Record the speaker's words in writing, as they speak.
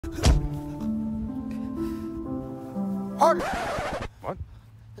Harder. What?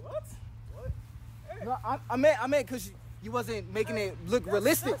 What? What? Hey. No, I meant because you wasn't making it look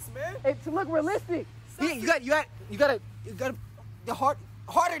realistic. Sus, man. It, to look realistic. Yeah, you gotta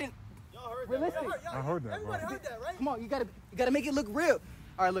harder than Y'all heard realistic. That, right? I heard that, Everybody bro. heard that, right? Come on, you gotta make it look real.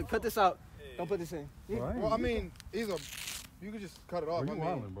 All right, look, cut this out. Hey. Don't put this in. Well, I mean, you could just cut it off. Bro, you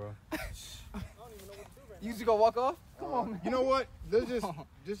wildin', bro. I don't even know what to do right You just gonna walk off? Come on, man. You know what? Let's just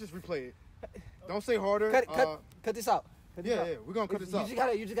replay it. Don't say harder. Cut this out. Cut this out. Yeah, we're gonna cut this out.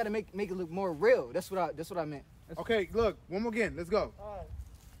 You just gotta make it look more real. That's what I meant. Okay, look, one more again. Let's go. now. All right.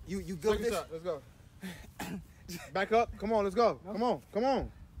 You good Take with a this? shot. Let's go. Back up. Come on, let's go. No. Come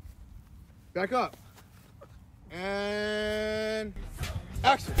on. Back up. And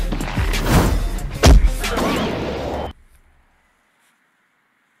action.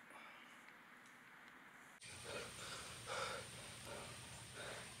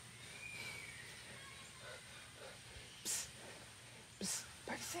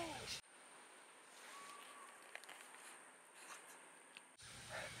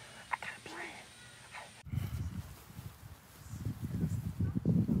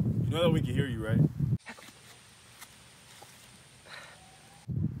 You know that we can hear you, right?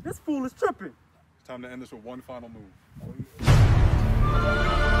 This fool is tripping. It's time to end this with one final move.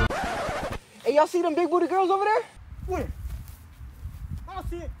 Hey, y'all see them big booty girls over there? Where? I don't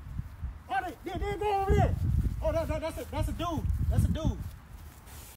see it. Oh, they go over there. Oh, that's a dude. That's a dude.